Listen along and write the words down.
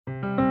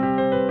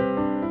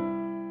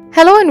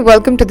Hello and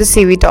welcome to the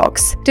CV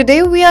Talks.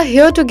 Today we are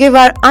here to give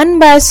our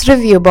unbiased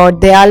review about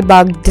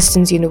Dayalbagh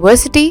Distance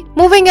University.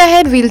 Moving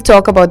ahead, we'll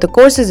talk about the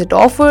courses it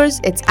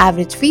offers, its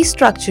average fee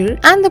structure,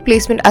 and the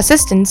placement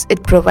assistance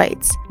it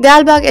provides.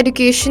 Dayalbagh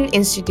Education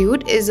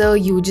Institute is a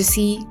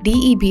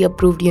UGC-DEB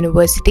approved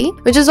university,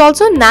 which is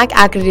also NAAC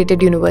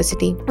accredited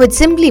university, which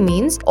simply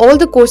means all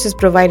the courses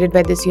provided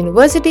by this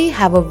university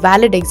have a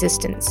valid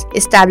existence.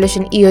 Established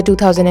in year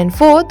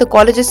 2004, the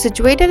college is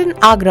situated in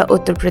Agra,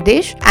 Uttar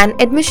Pradesh, and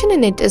admission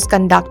in it is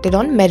conducted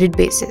on merit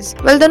basis.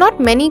 Well, there are not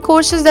many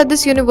courses that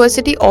this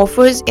university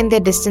offers in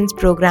their distance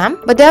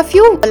program, but there are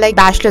few like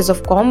Bachelors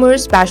of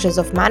Commerce, Bachelors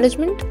of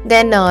Management.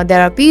 Then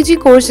there are PG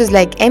courses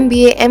like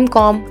MBA,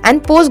 MCom,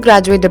 and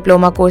Postgraduate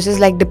Diploma courses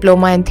like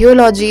Diploma in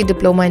Theology,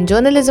 Diploma in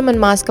Journalism and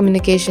Mass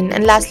Communication,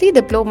 and lastly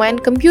Diploma in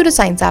Computer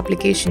Science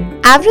Application.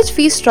 Average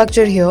fee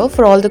structure here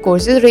for all the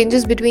courses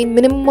ranges between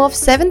minimum of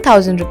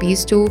 7,000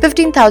 rupees to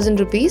 15,000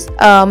 rupees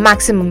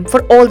maximum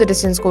for all the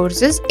distance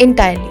courses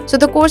entirely. So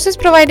the courses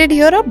provided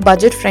here are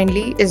budget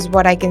friendly is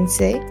what I can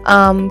say.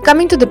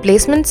 Coming to the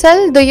placement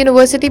cell, the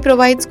university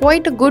provides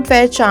quite a good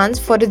fair chance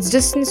for its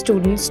distance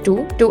students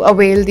to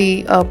avail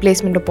the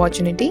placement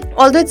opportunity.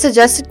 Although it's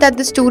suggested that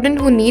the student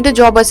who need a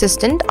job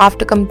assistant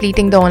after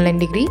completing the online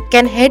degree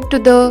can head to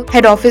the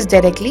head office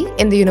directly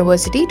in the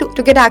university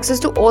to get access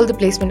to all the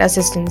placement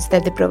assistance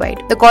that they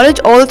provide. The college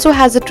also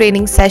has a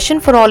training session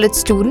for all its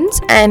students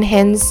and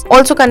hence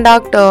also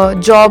conduct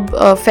job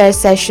fair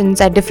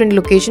sessions at different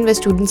locations where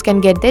students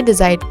can get their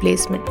desired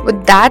placement.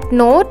 With that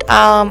note,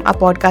 our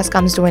podcast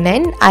comes to an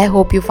end. I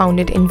hope you found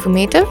it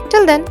informative.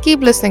 Till then,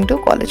 keep listening to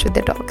College with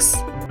the Talks.